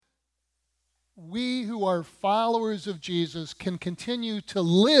we who are followers of Jesus can continue to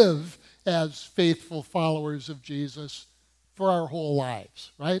live as faithful followers of Jesus for our whole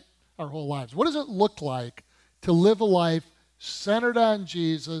lives, right? Our whole lives. What does it look like to live a life centered on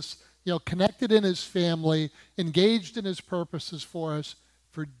Jesus, connected in his family, engaged in his purposes for us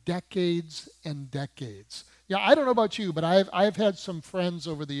for decades and decades? I don't know about you, but I've had some friends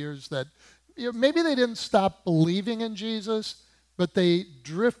over the years that maybe they didn't stop believing in Jesus, but they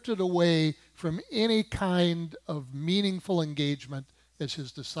drifted away from any kind of meaningful engagement as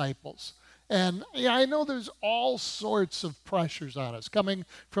his disciples. And I know there's all sorts of pressures on us coming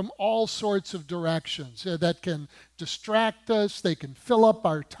from all sorts of directions that can distract us, they can fill up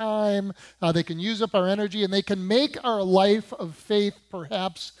our time, they can use up our energy, and they can make our life of faith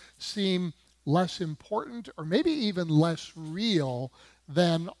perhaps seem less important or maybe even less real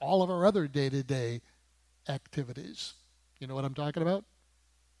than all of our other day-to-day activities. You know what I'm talking about?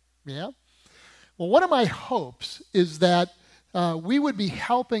 Yeah? Well, one of my hopes is that we would be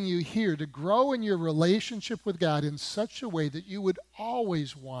helping you here to grow in your relationship with God in such a way that you would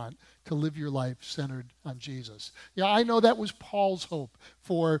always want to live your life centered on Jesus. I know that was Paul's hope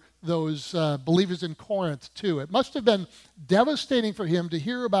for those believers in Corinth too. It must have been devastating for him to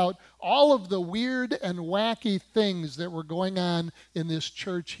hear about all of the weird and wacky things that were going on in this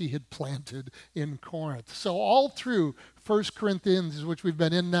church he had planted in Corinth. So all through 1 Corinthians, which we've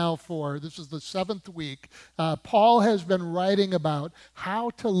been in now this is the 7th week, Paul has been writing about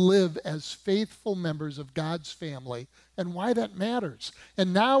how to live as faithful members of God's family and why that matters.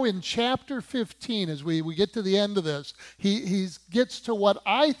 And now in chapter 15, as we get to the end of this, he gets to what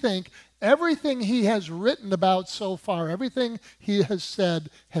I think everything he has written about so far, everything he has said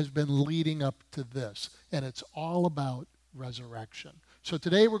has been leading up to this. And it's all about resurrection. So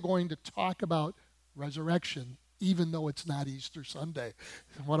today we're going to talk about resurrection, even though it's not Easter Sunday.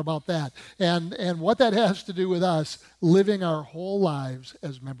 What about that? And what that has to do with us living our whole lives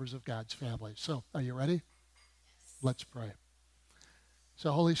as members of God's family. So, are you ready? Let's pray.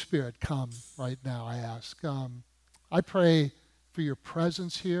 So, Holy Spirit, come right now, I ask. I pray for your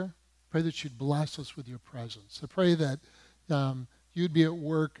presence here. Pray that you'd bless us with your presence. I pray that you'd be at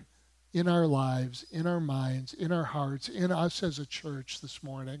work in our lives, in our minds, in our hearts, in us as a church this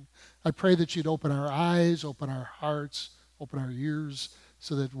morning. I pray that you'd open our eyes, open our hearts, open our ears,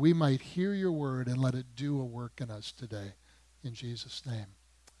 so that we might hear your word and let it do a work in us today. In Jesus' name,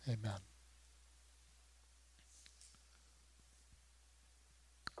 amen.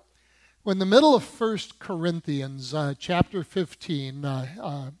 Well, in the middle of 1 Corinthians chapter 15,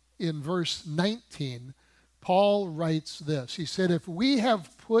 in verse 19, Paul writes this. He said, if we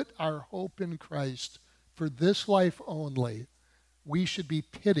have put our hope in Christ for this life only, we should be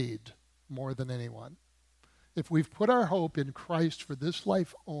pitied more than anyone. If we've put our hope in Christ for this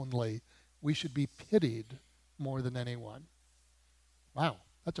life only, we should be pitied more than anyone. Wow,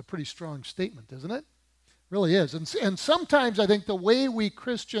 that's a pretty strong statement, isn't it? Really is. And sometimes I think the way we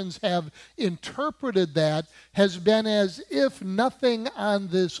Christians have interpreted that has been as if nothing on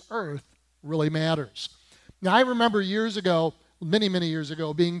this earth really matters. Now, I remember years ago, many, many years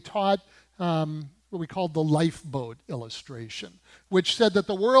ago, being taught what we called the lifeboat illustration, which said that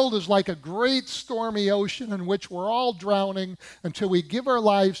the world is like a great stormy ocean in which we're all drowning until we give our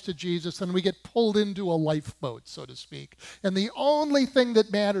lives to Jesus and we get pulled into a lifeboat, so to speak. And the only thing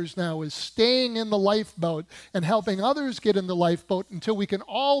that matters now is staying in the lifeboat and helping others get in the lifeboat until we can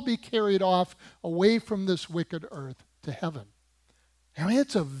all be carried off away from this wicked earth to heaven. I mean,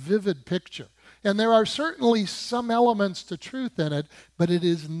 it's a vivid picture. And there are certainly some elements to truth in it, but it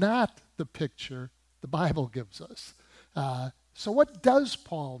is not the picture the Bible gives us. So what does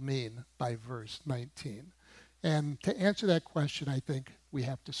Paul mean by verse 19? And to answer that question, I think we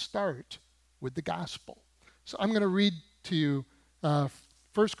have to start with the gospel. So I'm going to read to you 1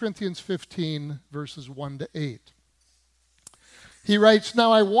 Corinthians 15, verses 1 to 8. He writes,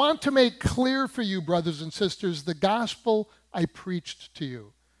 now I want to make clear for you, brothers and sisters, the gospel I preached to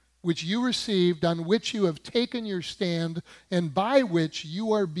you, which you received, on which you have taken your stand, and by which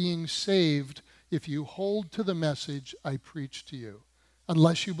you are being saved if you hold to the message I preached to you,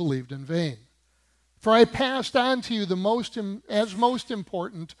 unless you believed in vain. For I passed on to you as most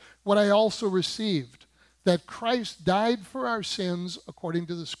important what I also received, that Christ died for our sins according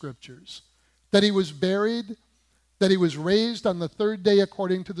to the Scriptures, that he was buried, that he was raised on the third day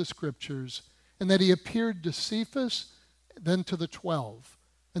according to the Scriptures, and that he appeared to Cephas, then to the 12.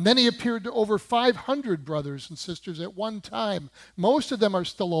 And then he appeared to over 500 brothers and sisters at one time. Most of them are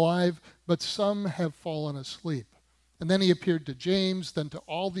still alive, but some have fallen asleep. And then he appeared to James, then to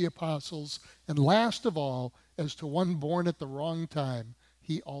all the apostles, and last of all, as to one born at the wrong time,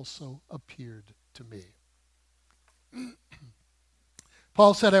 he also appeared to me.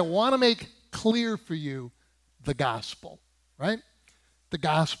 Paul said, I want to make clear for you the gospel, right? The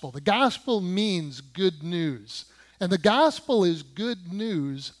gospel. The gospel means good news. And the gospel is good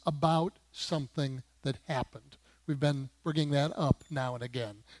news about something that happened. We've been bringing that up now and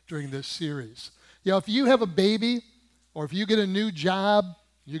again during this series. You know, if you have a baby, or if you get a new job,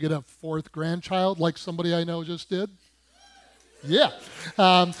 you get a fourth grandchild like somebody I know just did. Yeah.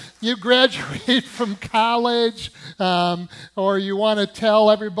 You graduate from college, or you want to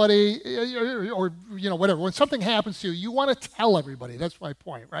tell everybody, or whatever. When something happens to you, you want to tell everybody. That's my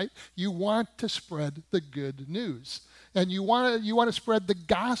point, right? You want to spread the good news. And you want to spread the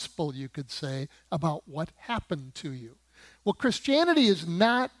gospel, you could say, about what happened to you. Well, Christianity is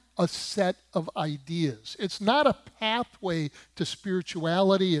not a set of ideas. It's not a pathway to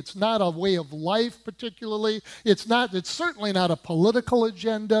spirituality. It's not a way of life particularly. It's certainly not a political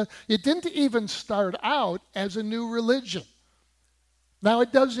agenda. It didn't even start out as a new religion. Now,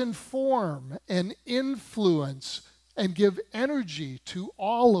 it does inform and influence and give energy to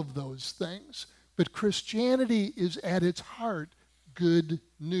all of those things. But Christianity is at its heart good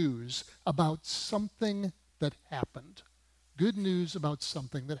news about something that happened. Good news about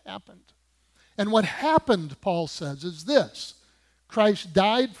something that happened. And what happened, Paul says, is this. Christ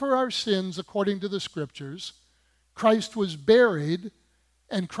died for our sins according to the Scriptures. Christ was buried,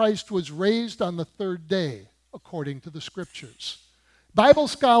 and Christ was raised on the third day according to the Scriptures. Bible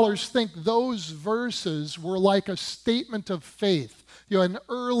scholars think those verses were like a statement of faith, an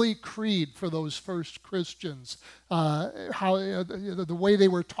early creed for those first Christians, the way they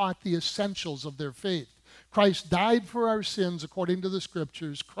were taught the essentials of their faith. Christ died for our sins according to the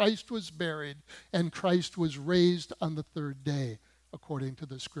Scriptures. Christ was buried, and Christ was raised on the third day according to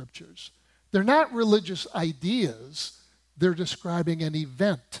the Scriptures. They're not religious ideas. They're describing an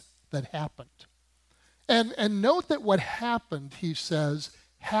event that happened. And note that what happened, he says,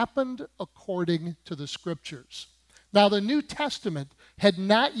 happened according to the Scriptures. Now, the New Testament had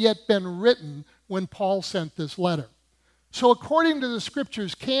not yet been written when Paul sent this letter. So according to the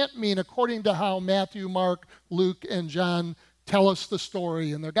Scriptures can't mean according to how Matthew, Mark, Luke, and John tell us the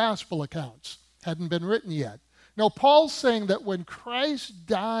story in their gospel accounts. Hadn't been written yet. No, Paul's saying that when Christ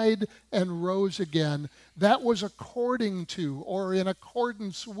died and rose again, that was according to or in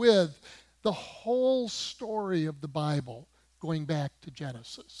accordance with the whole story of the Bible going back to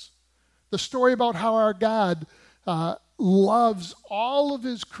Genesis. The story about how our God loves all of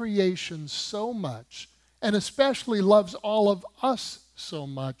his creation so much, and especially loves all of us so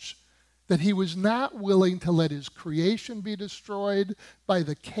much, that he was not willing to let his creation be destroyed by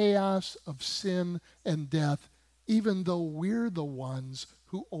the chaos of sin and death, even though we're the ones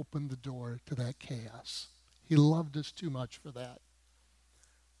who opened the door to that chaos. He loved us too much for that.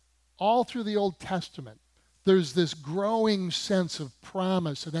 All through the Old Testament, there's this growing sense of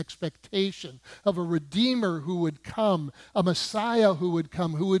promise and expectation of a Redeemer who would come, a Messiah who would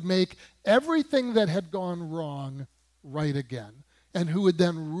come, who would make everything that had gone wrong right again, and who would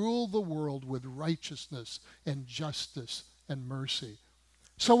then rule the world with righteousness and justice and mercy.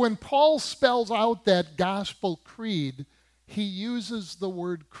 So when Paul spells out that gospel creed, he uses the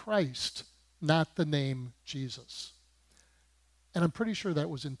word Christ, not the name Jesus. And I'm pretty sure that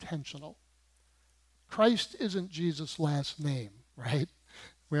was intentional. Christ isn't Jesus' last name, right?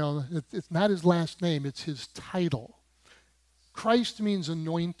 Well, it's not his last name, it's his title. Christ means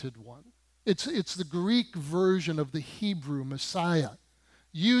anointed one. It's the Greek version of the Hebrew Messiah.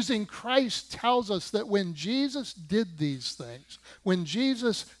 Using Christ tells us that when Jesus did these things, when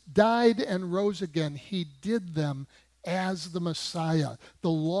Jesus died and rose again, he did them as the Messiah, the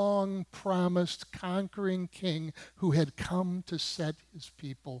long-promised conquering king who had come to set his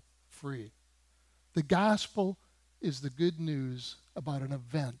people free. The gospel is the good news about an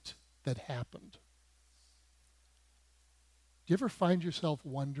event that happened. Do you ever find yourself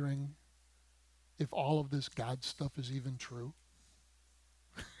wondering if all of this God stuff is even true?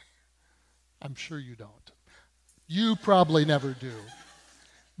 I'm sure you don't. You probably never do.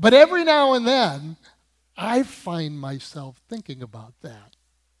 But every now and then, I find myself thinking about that.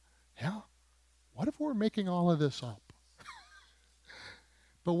 Yeah, what if we're making all of this up?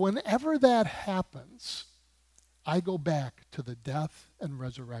 But whenever that happens, I go back to the death and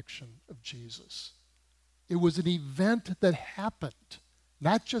resurrection of Jesus. It was an event that happened,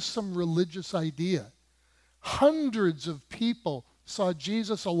 not just some religious idea. Hundreds of people saw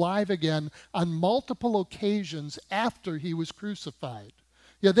Jesus alive again on multiple occasions after he was crucified.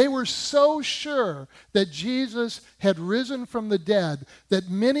 Yeah, they were so sure that Jesus had risen from the dead that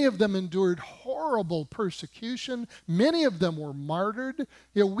many of them endured horrible persecution. Many of them were martyred.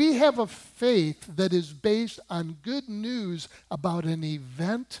 We have a faith that is based on good news about an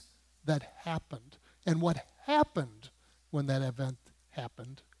event that happened. And what happened when that event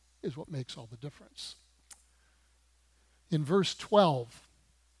happened is what makes all the difference. In verse 12,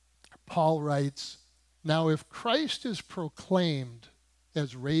 Paul writes, "Now if Christ is proclaimed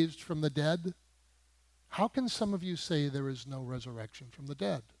as raised from the dead, how can some of you say there is no resurrection from the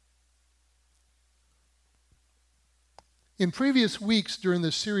dead?" In previous weeks during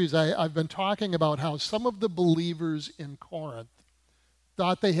this series, I've been talking about how some of the believers in Corinth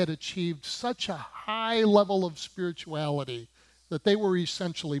thought they had achieved such a high level of spirituality that they were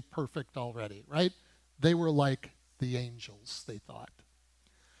essentially perfect already, right? They were like the angels, they thought.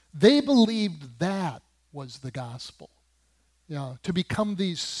 They believed that was the gospel. To become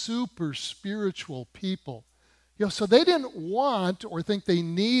these super spiritual people. So they didn't want or think they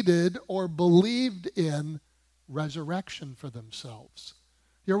needed or believed in resurrection for themselves.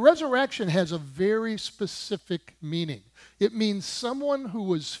 Resurrection has a very specific meaning. It means someone who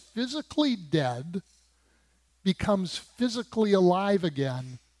was physically dead becomes physically alive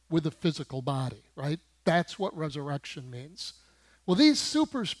again with a physical body, right? That's what resurrection means. Well, these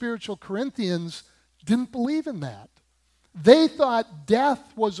super spiritual Corinthians didn't believe in that. They thought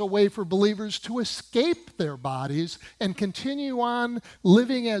death was a way for believers to escape their bodies and continue on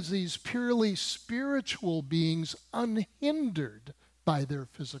living as these purely spiritual beings unhindered by their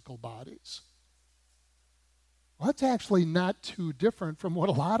physical bodies. Well, that's actually not too different from what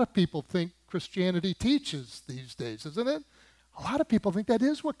a lot of people think Christianity teaches these days, isn't it? A lot of people think that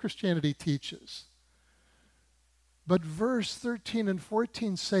is what Christianity teaches. But verse 13 and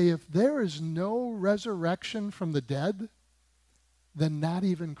 14 say, if there is no resurrection from the dead, then not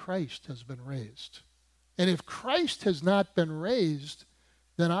even Christ has been raised. And if Christ has not been raised,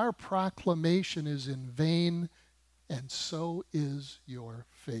 then our proclamation is in vain, and so is your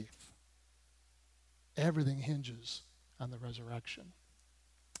faith. Everything hinges on the resurrection.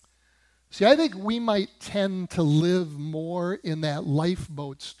 See, I think we might tend to live more in that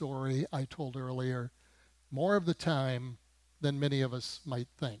lifeboat story I told earlier, more of the time than many of us might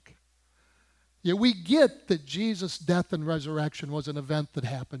think. We get that Jesus' death and resurrection was an event that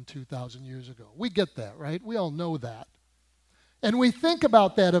happened 2,000 years ago. We get that, right? We all know that. And we think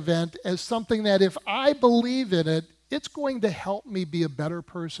about that event as something that if I believe in it, it's going to help me be a better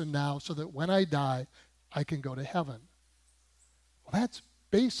person now so that when I die, I can go to heaven. Well, that's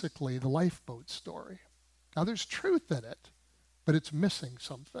basically the lifeboat story. Now, there's truth in it, but it's missing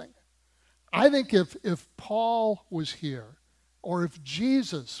something. I think if Paul was here, or if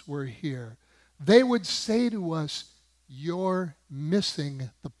Jesus were here, they would say to us, you're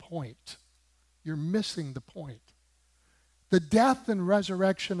missing the point. You're missing the point. The death and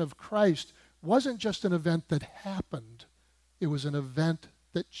resurrection of Christ wasn't just an event that happened. It was an event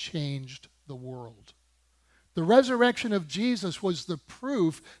that changed the world. The resurrection of Jesus was the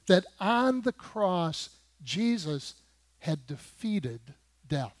proof that on the cross, Jesus had defeated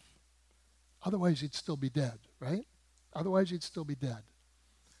death. Otherwise, he'd still be dead, right? Otherwise, he'd still be dead.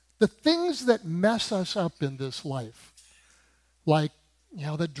 The things that mess us up in this life, like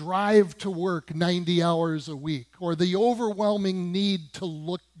the drive to work 90 hours a week, or the overwhelming need to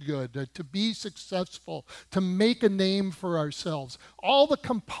look good, to be successful, to make a name for ourselves, all the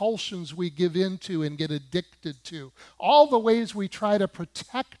compulsions we give into and get addicted to, all the ways we try to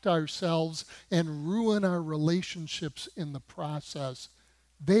protect ourselves and ruin our relationships in the process,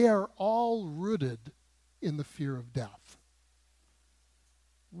 they are all rooted in the fear of death.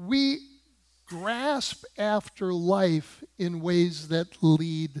 We grasp after life in ways that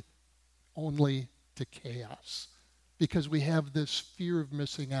lead only to chaos because we have this fear of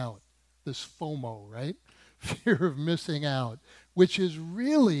missing out, this FOMO, right? Fear of missing out, which is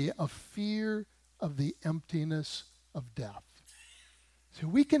really a fear of the emptiness of death. So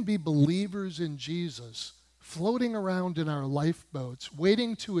we can be believers in Jesus, floating around in our lifeboats,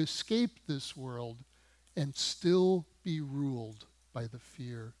 waiting to escape this world, and still be ruled by the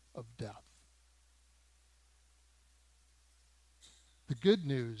fear of death. The good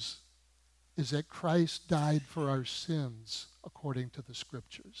news is that Christ died for our sins according to the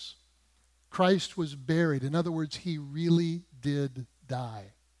Scriptures. Christ was buried. In other words, he really did die.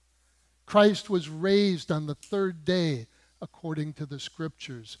 Christ was raised on the third day according to the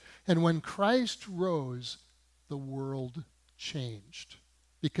Scriptures. And when Christ rose, the world changed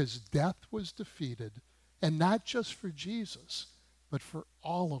because death was defeated, and not just for Jesus, but for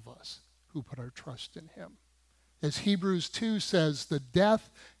all of us who put our trust in him. As Hebrews 2 says, the death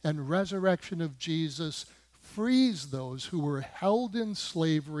and resurrection of Jesus frees those who were held in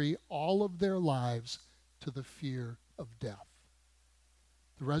slavery all of their lives to the fear of death.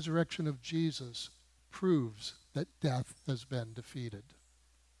 The resurrection of Jesus proves that death has been defeated.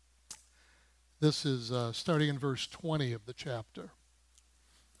 This is starting in verse 20 of the chapter. It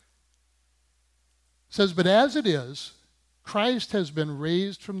says, but as it is, Christ has been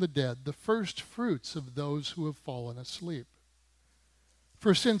raised from the dead, the first fruits of those who have fallen asleep.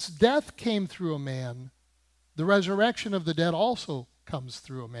 For since death came through a man, the resurrection of the dead also comes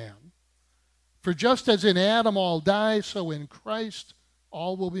through a man. For just as in Adam all die, so in Christ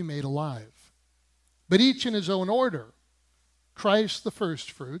all will be made alive. But each in his own order. Christ the first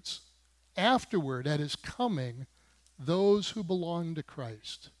fruits, afterward at his coming, those who belong to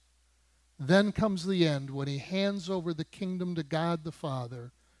Christ. Then comes the end when he hands over the kingdom to God the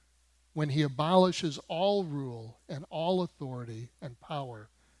Father, when he abolishes all rule and all authority and power.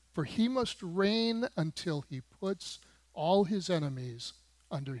 For he must reign until he puts all his enemies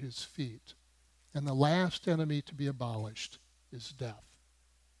under his feet. And the last enemy to be abolished is death.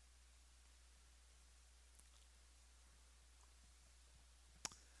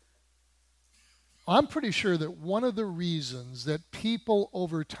 I'm pretty sure that one of the reasons that people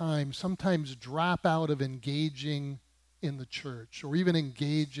over time sometimes drop out of engaging in the church or even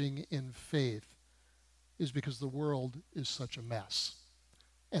engaging in faith is because the world is such a mess.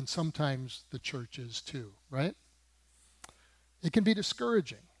 And sometimes the church is too, right? It can be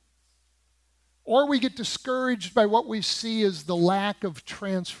discouraging. Or we get discouraged by what we see as the lack of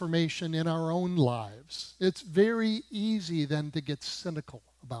transformation in our own lives. It's very easy then to get cynical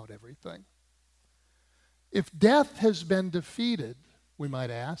about everything. If death has been defeated, we might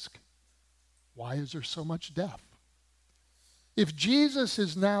ask, why is there so much death? If Jesus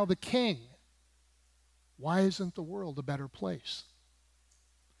is now the king, why isn't the world a better place?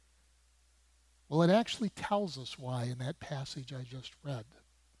 Well, it actually tells us why in that passage I just read.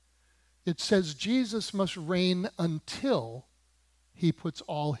 It says Jesus must reign until he puts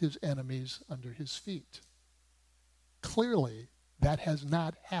all his enemies under his feet. Clearly, that has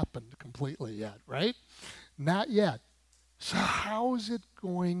not happened completely yet, right? Not yet. So how is it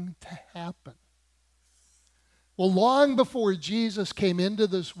going to happen? Well, long before Jesus came into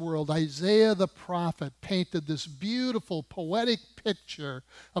this world, Isaiah the prophet painted this beautiful poetic picture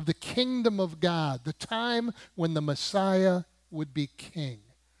of the kingdom of God, the time when the Messiah would be king.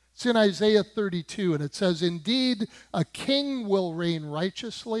 It's in Isaiah 32, and it says, indeed, a king will reign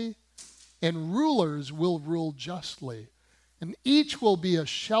righteously, and rulers will rule justly. And each will be a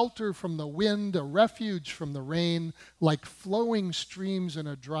shelter from the wind, a refuge from the rain, like flowing streams in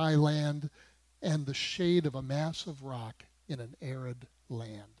a dry land, and the shade of a massive rock in an arid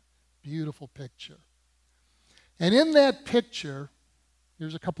land. Beautiful picture. And in that picture,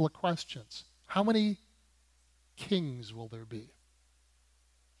 here's a couple of questions. How many kings will there be?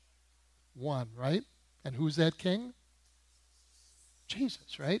 One, right? And who's that king?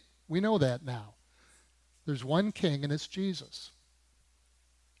 Jesus, right? We know that now. There's one king, and it's Jesus.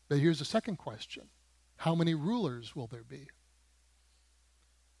 But here's the second question. How many rulers will there be?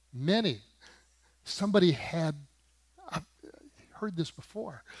 Many. Somebody had, I've heard this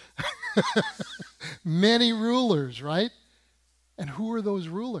before. Many rulers, right? And who are those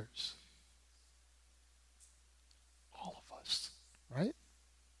rulers? All of us, right?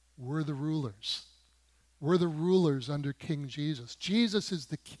 We're the rulers. We're the rulers under King Jesus. Jesus is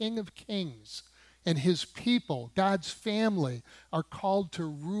the King of Kings. And his people, God's family, are called to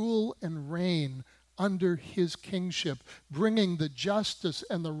rule and reign under his kingship, bringing the justice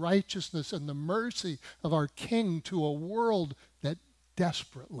and the righteousness and the mercy of our King to a world that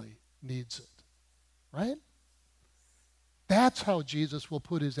desperately needs it. Right? That's how Jesus will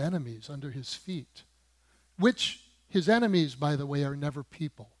put his enemies under his feet. Which, his enemies, by the way, are never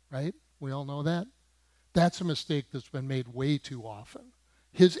people, right? We all know that? That's a mistake that's been made way too often.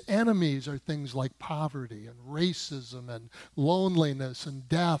 His enemies are things like poverty and racism and loneliness and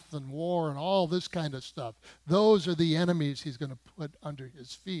death and war and all this kind of stuff. Those are the enemies he's going to put under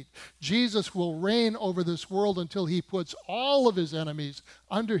his feet. Jesus will reign over this world until he puts all of his enemies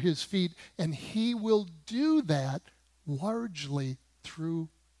under his feet, and he will do that largely through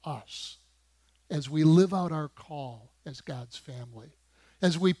us as we live out our call as God's family,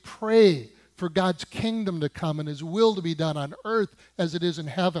 as we pray for God's kingdom to come and his will to be done on earth as it is in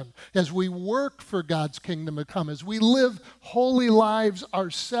heaven, as we work for God's kingdom to come, as we live holy lives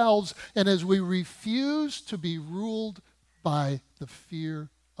ourselves, and as we refuse to be ruled by the fear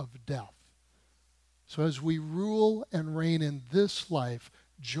of death. So as we rule and reign in this life,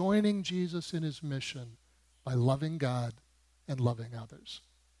 joining Jesus in his mission, by loving God and loving others.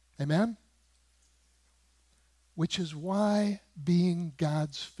 Amen? Which is why being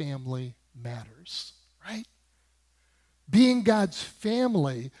God's family matters, right? Being God's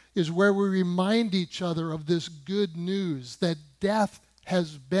family is where we remind each other of this good news that death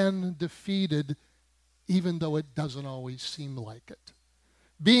has been defeated, even though it doesn't always seem like it.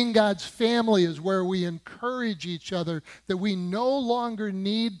 Being God's family is where we encourage each other that we no longer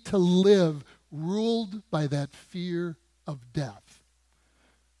need to live ruled by that fear of death.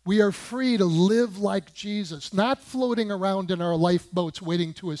 We are free to live like Jesus, not floating around in our lifeboats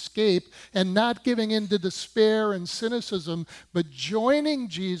waiting to escape and not giving in to despair and cynicism, but joining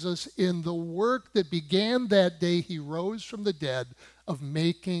Jesus in the work that began that day he rose from the dead of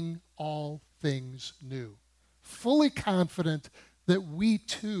making all things new. Fully confident that we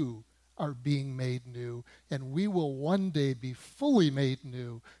too are being made new, and we will one day be fully made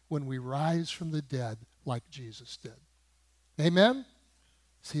new when we rise from the dead like Jesus did. Amen?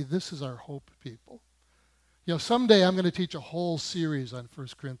 See, this is our hope, people. You know, someday I'm going to teach a whole series on 1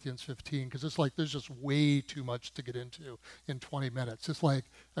 Corinthians 15 because it's like there's just way too much to get into in 20 minutes. It's like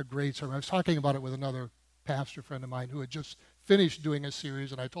a great sermon. I was talking about it with another pastor friend of mine who had just finished doing a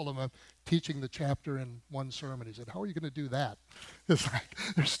series, and I told him I'm teaching the chapter in one sermon. He said, "How are you going to do that?" It's like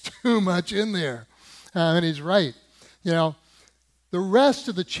there's too much in there. And he's right. You know, the rest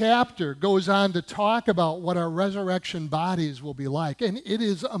of the chapter goes on to talk about what our resurrection bodies will be like. And it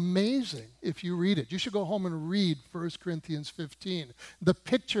is amazing if you read it. You should go home and read 1 Corinthians 15. The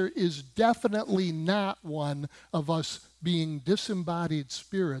picture is definitely not one of us being disembodied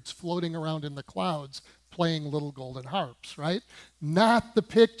spirits floating around in the clouds playing little golden harps, right? Not the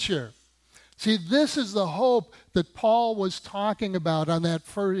picture. See, this is the hope that Paul was talking about in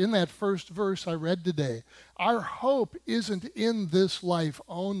that first verse I read today. Our hope isn't in this life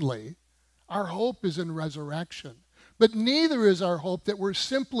only. Our hope is in resurrection. But neither is our hope that we're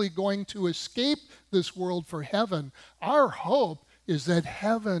simply going to escape this world for heaven. Our hope is that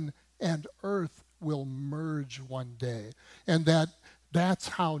heaven and earth will merge one day, and that's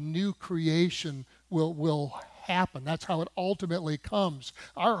how new creation will happen. That's how it ultimately comes.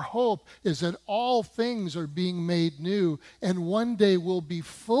 Our hope is that all things are being made new and one day will be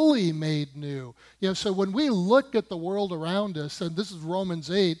fully made new. You know, so when we look at the world around us, and this is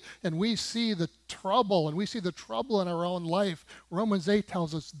Romans 8, and we see the trouble in our own life, Romans 8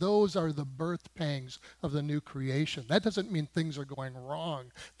 tells us those are the birth pangs of the new creation. That doesn't mean things are going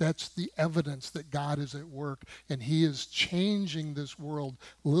wrong. That's the evidence that God is at work and he is changing this world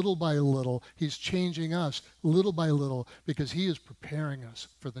little by little. He's changing us little by little because he is preparing us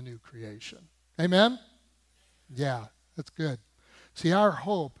for the new creation. Amen? Yeah, that's good. See, our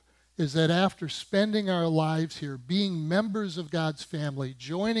hope is that after spending our lives here, being members of God's family,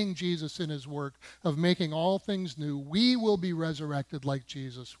 joining Jesus in his work of making all things new, we will be resurrected like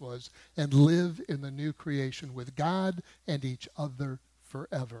Jesus was and live in the new creation with God and each other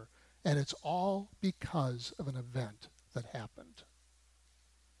forever. And it's all because of an event that happened.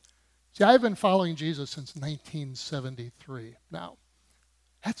 See, I've been following Jesus since 1973. Now,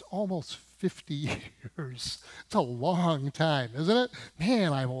 that's almost 50 years. It's a long time, isn't it?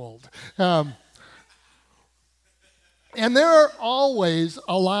 Man, I'm old. And there are always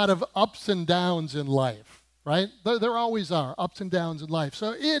a lot of ups and downs in life, right? There always are ups and downs in life.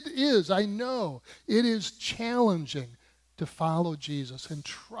 So I know, it is challenging to follow Jesus and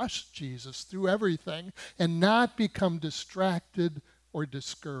trust Jesus through everything and not become distracted or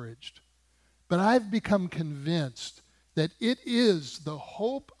discouraged. But I've become convinced that it is the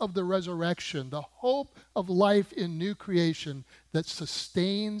hope of the resurrection, the hope of life in new creation that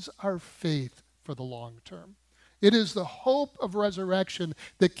sustains our faith for the long term. It is the hope of resurrection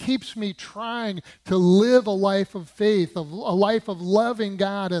that keeps me trying to live a life of faith, a life of loving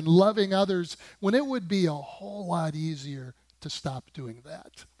God and loving others, when it would be a whole lot easier to stop doing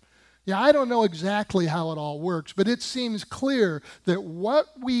that. Yeah, I don't know exactly how it all works, but it seems clear that what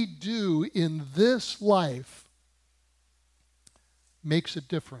we do in this life makes a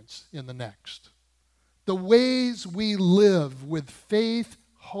difference in the next. The ways we live with faith,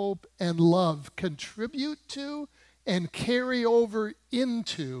 hope, and love contribute to and carry over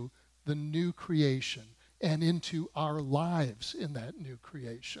into the new creation and into our lives in that new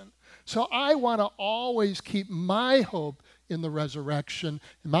creation. So I want to always keep my hope in the resurrection,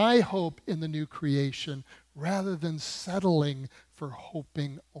 my hope in the new creation, rather than settling for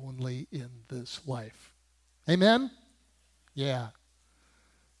hoping only in this life. Amen? Yeah.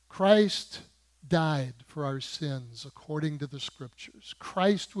 Christ died for our sins according to the Scriptures.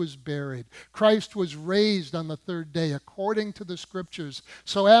 Christ was buried. Christ was raised on the third day according to the Scriptures.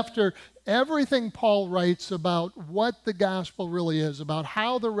 So after everything Paul writes about what the gospel really is, about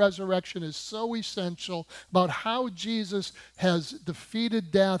how the resurrection is so essential, about how Jesus has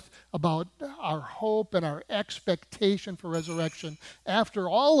defeated death, about our hope and our expectation for resurrection, after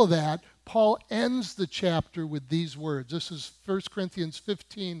all of that, Paul ends the chapter with these words. This is 1 Corinthians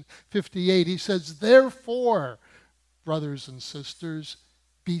 15:58. He says, "Therefore, brothers and sisters,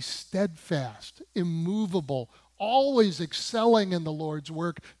 be steadfast, immovable, always excelling in the Lord's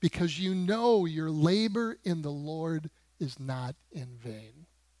work, because you know your labor in the Lord is not in vain."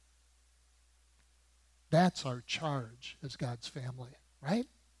 That's our charge as God's family, right?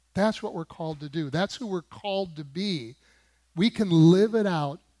 That's what we're called to do. That's who we're called to be. We can live it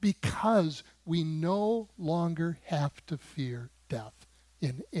out because we no longer have to fear death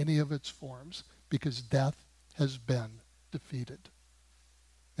in any of its forms, because death has been defeated.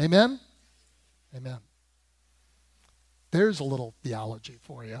 Amen? Amen. There's a little theology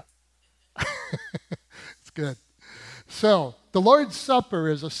for you. It's good. So, the Lord's Supper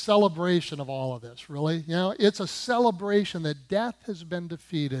is a celebration of all of this, really. You know, it's a celebration that death has been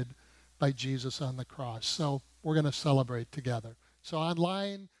defeated by Jesus on the cross. So, we're going to celebrate together. So,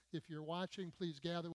 online, if you're watching, please gather.